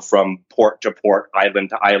go from port to port,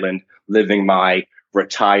 island to island, living my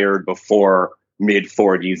retired before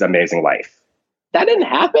mid-40s amazing life. That didn't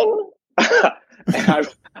happen.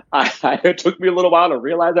 It took me a little while to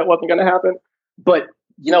realize that wasn't going to happen. But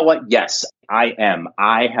you know what? Yes, I am.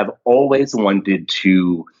 I have always wanted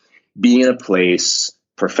to be in a place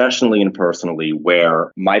professionally and personally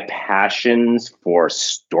where my passions for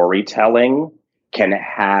storytelling can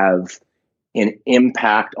have an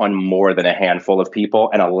impact on more than a handful of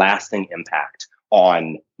people and a lasting impact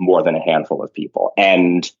on more than a handful of people.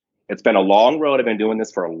 And it's been a long road. I've been doing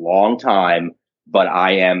this for a long time, but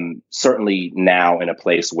I am certainly now in a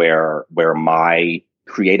place where my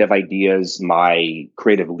creative ideas, my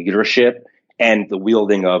creative leadership, and the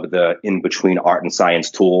wielding of the in-between art and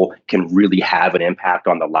science tool can really have an impact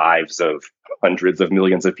on the lives of hundreds of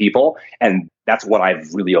millions of people. And that's what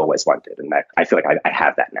I've really always wanted. And I feel like I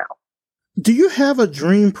have that now. Do you have a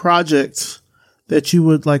dream project that you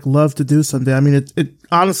would love to do someday? I mean, it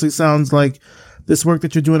honestly sounds like this work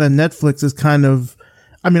that you're doing at Netflix is kind of,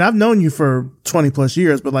 I mean, I've known you for 20 plus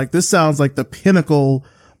years, but this sounds like the pinnacle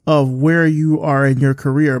of where you are in your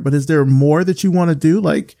career, but is there more that you want to do?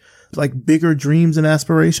 Like bigger dreams and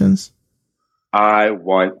aspirations? I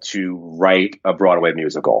want to write a Broadway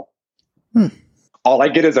musical. Hmm. All I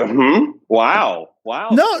get is a wow.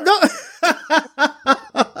 No.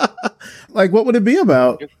 Like, what would it be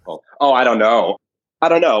about? Oh, I don't know,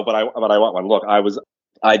 but I want one. Look,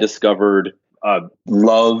 I discovered a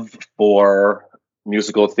love for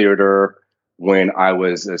musical theater when I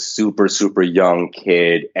was a super, super young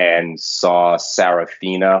kid and saw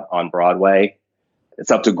Sarafina on Broadway.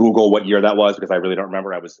 It's up to Google what year that was because I really don't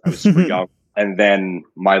remember. I was super young. And then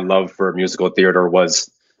my love for musical theater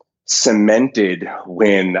was cemented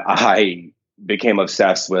when I became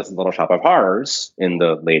obsessed with Little Shop of Horrors in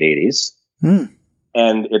the late 80s.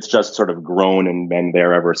 And it's just sort of grown and been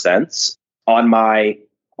there ever since. On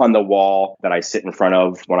the wall that I sit in front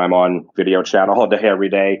of when I'm on video chat all day, every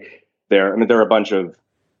day, there are a bunch of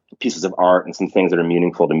pieces of art and some things that are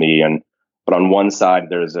meaningful to me. But on one side,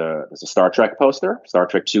 there's a Star Trek poster, Star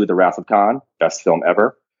Trek II, The Wrath of Khan, best film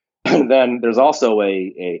ever. And then there's also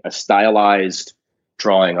a stylized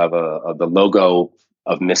drawing of the logo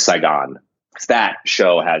of Miss Saigon. That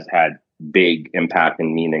show has had big impact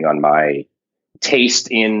and meaning on my taste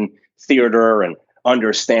in theater and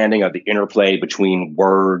understanding of the interplay between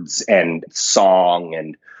words and song.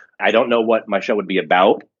 And I don't know what my show would be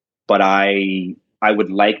about, but I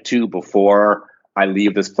would like to, before I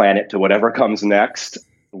leave this planet to whatever comes next,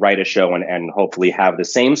 write a show and hopefully have the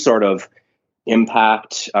same sort of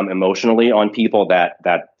impact emotionally on people that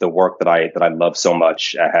the work that I love so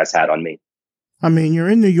much has had on me. I mean, you're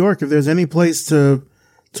in New York. If there's any place to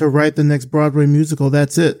write the next Broadway musical,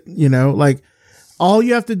 that's it. You know, like, all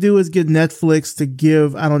you have to do is get Netflix to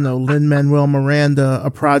give, I don't know, Lin-Manuel Miranda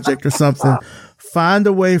a project or something. Find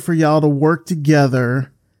a way for y'all to work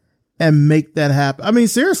together and make that happen. I mean,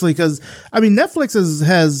 seriously, because, I mean, Netflix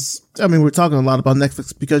has, we're talking a lot about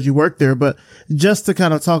Netflix because you work there, but just to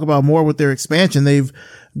kind of talk about more with their expansion, they've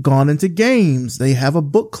gone into games. They have a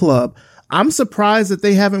book club. I'm surprised that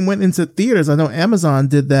they haven't went into theaters. I know Amazon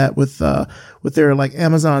did that with their like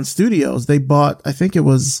Amazon Studios. They bought, I think it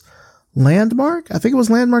was Landmark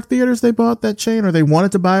Theaters. They bought that chain, or they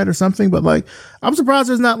wanted to buy it or something. But like, I'm surprised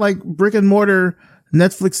there's not like brick and mortar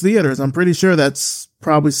Netflix theaters. I'm pretty sure that's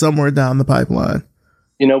probably somewhere down the pipeline.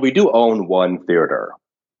 You know, we do own one theater.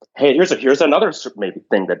 Hey, here's another maybe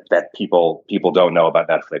thing that people don't know about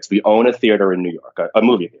Netflix. We own a theater in New York, a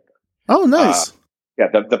movie theater. Oh, nice.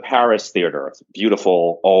 The Paris Theater. It's a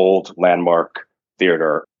beautiful old landmark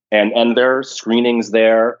theater, and there are screenings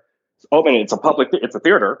there. Oh, I mean, it's a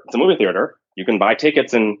theater. It's a movie theater. You can buy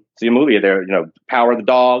tickets and see a movie there. You know, Power of the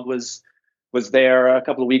Dog was there a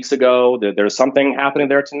couple of weeks ago. There's something happening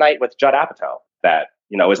there tonight with Judd Apatow that,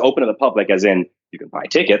 you know, is open to the public, as in you can buy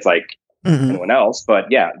tickets like anyone else. But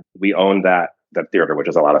yeah, we own that theater, which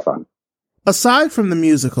is a lot of fun. Aside from the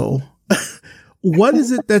musical, what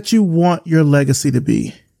is it that you want your legacy to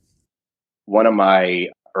be? One of my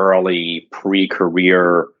early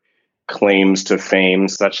pre-career claims to fame,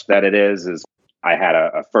 such that it is I had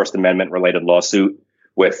a First Amendment related lawsuit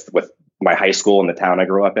with my high school in the town I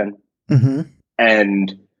grew up in. Mm-hmm.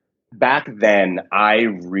 And back then, I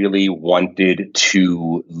really wanted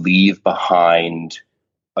to leave behind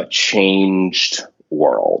a changed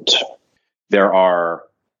world. There are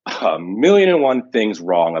 1,000,001 things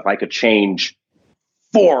wrong. If I could change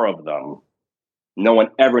 4 of them, no one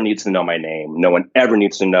ever needs to know my name. No one ever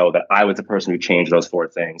needs to know that I was the person who changed those 4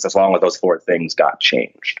 things, as long as those 4 things got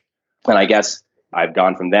changed. And I guess I've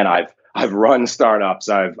gone from then. I've run startups.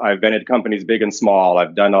 I've been at companies big and small.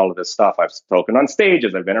 I've done all of this stuff. I've spoken on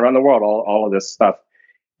stages. I've been around the world, all of this stuff.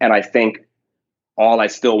 And I think all I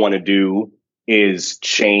still want to do is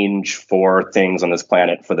change 4 things on this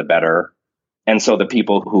planet for the better. And so the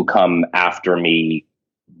people who come after me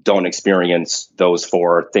don't experience those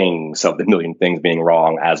 4 things of the 1,000,000 things being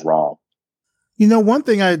wrong as wrong. You know, one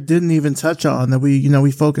thing I didn't even touch on that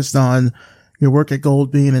we focused on your work at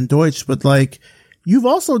Goldbean and Deutsch, but like, you've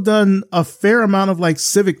also done a fair amount of like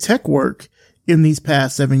civic tech work in these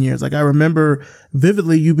past 7 years. Like, I remember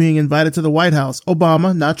vividly you being invited to the White House,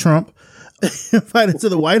 Obama, not Trump, invited to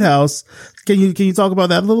the White House. Can you talk about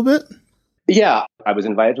that a little bit? Yeah, I was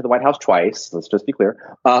invited to the White House twice. Let's just be clear.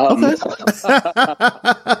 Okay.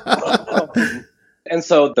 And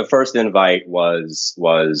so the first invite was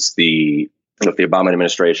the Obama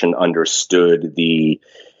administration understood the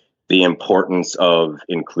importance of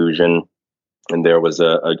inclusion. And there was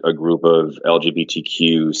a group of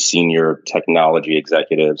LGBTQ senior technology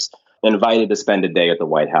executives invited to spend a day at the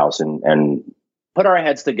White House and put our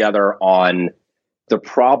heads together on the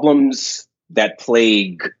problems that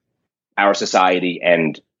plague our society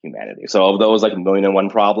and humanity. So of those like 1,000,001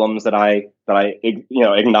 problems that I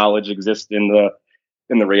acknowledge exist in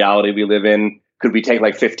the reality we live in, could we take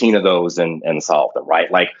like 15 of those and solve them,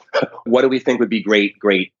 right? Like, what do we think would be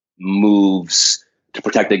great moves to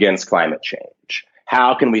protect against climate change?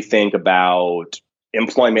 How can we think about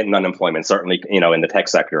employment and unemployment? Certainly, in the tech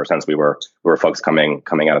sector, since we were folks coming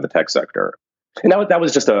out of the tech sector, and that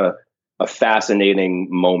was just a fascinating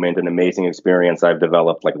moment, an amazing experience. I've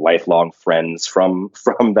developed like lifelong friends from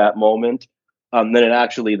that moment. Then it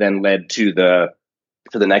actually then led to the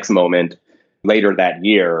next moment later that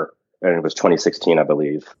year, and it was 2016, I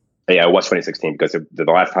believe. Yeah, it was 2016 because the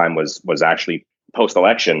last time was actually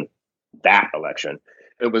post-election, that election.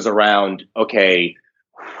 It was around, okay,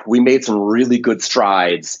 we made some really good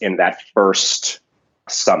strides in that first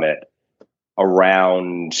summit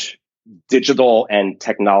around digital and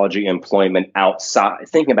technology employment outside,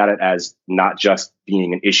 thinking about it as not just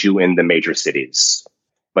being an issue in the major cities,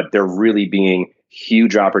 but there really being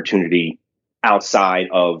huge opportunity outside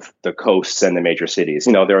of the coasts and the major cities.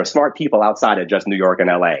 There are smart people outside of just New York and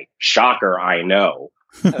LA. Shocker, I know.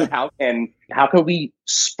 How can we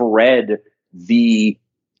spread the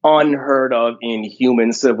unheard of in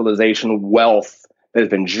human civilization wealth that has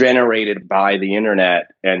been generated by the internet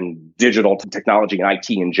and digital technology and IT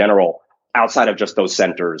in general outside of just those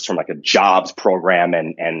centers from like a jobs program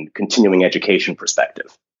and continuing education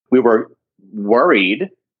perspective? We were worried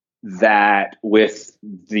that with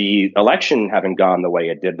the election having gone the way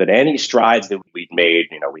it did, that any strides that we'd made,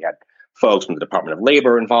 we had folks from the Department of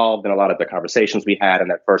Labor involved in a lot of the conversations we had in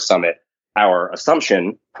that first summit. Our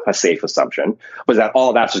assumption, a safe assumption, was that all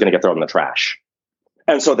of that's just going to get thrown in the trash.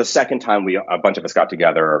 And so the second time a bunch of us got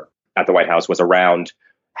together at the White House was around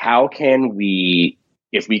how can we,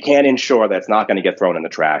 if we can't ensure that it's not going to get thrown in the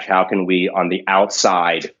trash, how can we, on the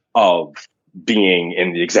outside of being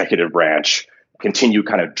in the executive branch, continue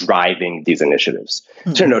kind of driving these initiatives?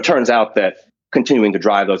 So, it turns out that continuing to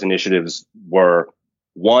drive those initiatives were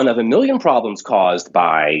one of a million problems caused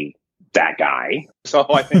by that guy. So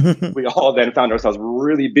I think we all then found ourselves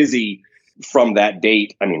really busy from that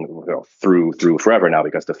date. I mean, through forever now,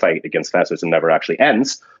 because the fight against fascism never actually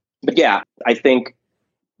ends. But yeah, I think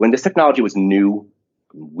when this technology was new,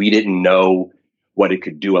 we didn't know what it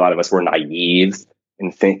could do. A lot of us were naive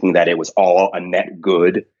in thinking that it was all a net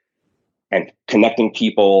good, and connecting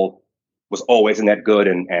people was always a net good,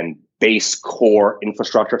 and base core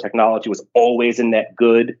infrastructure technology was always a net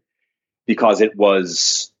good because it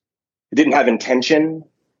didn't have intention.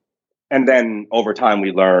 And then over time,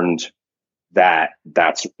 we learned that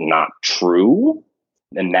that's not true.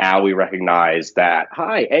 And now we recognize that,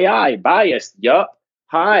 hi, AI, bias, yup.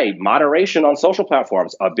 Hi, moderation on social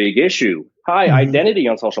platforms, a big issue. Hi, identity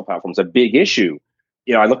on social platforms, a big issue.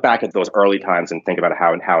 I look back at those early times and think about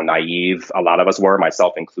how naive a lot of us were,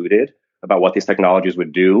 myself included, about what these technologies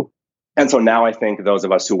would do. And so now I think those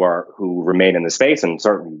of us who remain in the space, and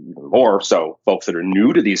certainly even more so folks that are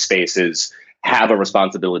new to these spaces, have a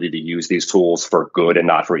responsibility to use these tools for good and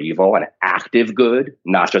not for evil, and active good,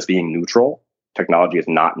 not just being neutral. Technology is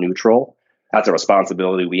not neutral. That's a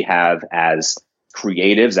responsibility we have as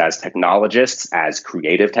creatives, as technologists, as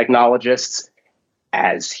creative technologists,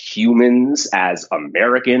 as humans, as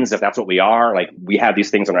Americans, if that's what we are. Like, we have these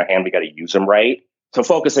things in our hand, we got to use them right. So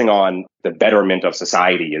focusing on the betterment of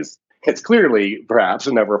society it's clearly perhaps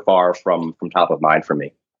never far from top of mind for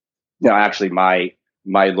me. Actually, my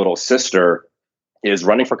little sister is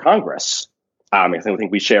running for Congress. I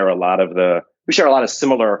think we share a lot of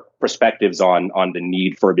similar perspectives on the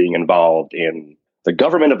need for being involved in the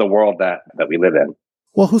government of the world that we live in.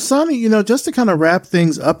 Well, Husani, just to kind of wrap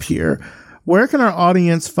things up here, where can our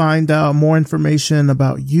audience find out more information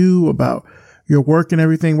about you, about your work and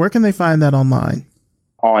everything? Where can they find that online?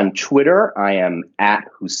 On Twitter, I am at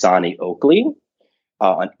Husani Oakley.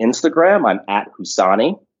 On Instagram, I'm at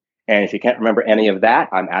Husani. And if you can't remember any of that,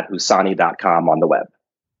 I'm at Husani.com on the web.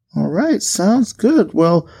 All right. Sounds good.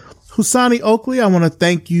 Well, Husani Oakley, I want to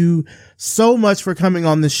thank you so much for coming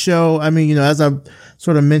on the show. I mean, as I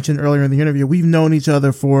sort of mentioned earlier in the interview, we've known each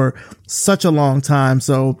other for such a long time.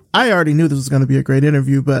 So I already knew this was going to be a great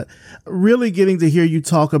interview, but really getting to hear you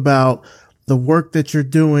talk about the work that you're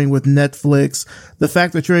doing with Netflix, the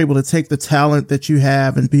fact that you're able to take the talent that you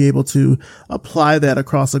have and be able to apply that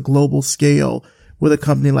across a global scale with a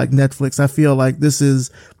company like Netflix. I feel like this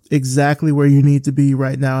is exactly where you need to be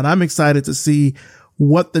right now. And I'm excited to see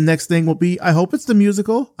what the next thing will be. I hope it's the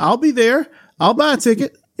musical. I'll be there. I'll buy a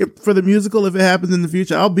ticket for the musical if it happens in the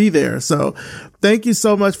future. I'll be there. So thank you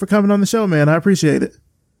so much for coming on the show, man. I appreciate it.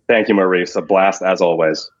 Thank you, Maurice. A blast as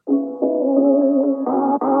always.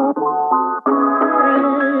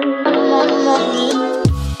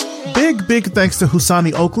 big thanks to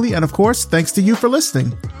Husani Oakley, and of course, thanks to you for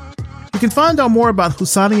listening. You can find out more about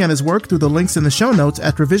Husani and his work through the links in the show notes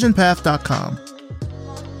at revisionpath.com.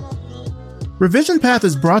 Revision Path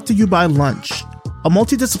is brought to you by Lunch, a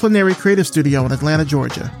multidisciplinary creative studio in Atlanta,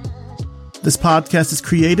 Georgia. This podcast is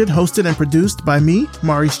created, hosted, and produced by me,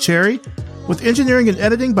 Maurice Cherry, with engineering and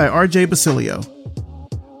editing by RJ Basilio.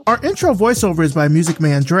 Our intro voiceover is by Music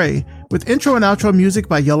Man Dre, with intro and outro music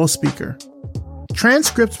by Yellow Speaker.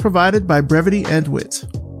 Transcripts provided by Brevity and Wit.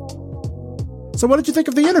 So what did you think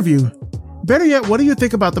of the interview? Better yet, what do you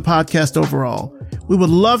think about the podcast overall? We would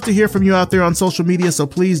love to hear from you out there on social media, so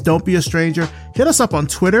please don't be a stranger. Hit us up on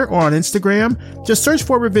Twitter or on Instagram. Just search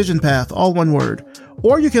for Revision Path, all one word.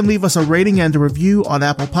 Or you can leave us a rating and a review on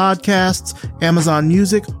Apple Podcasts, Amazon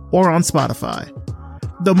Music, or on Spotify.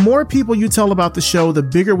 The more people you tell about the show, the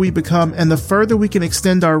bigger we become and the further we can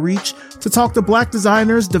extend our reach to talk to Black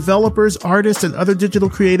designers, developers, artists, and other digital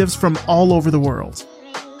creatives from all over the world.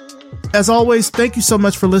 As always, thank you so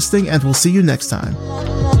much for listening, and we'll see you next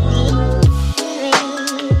time.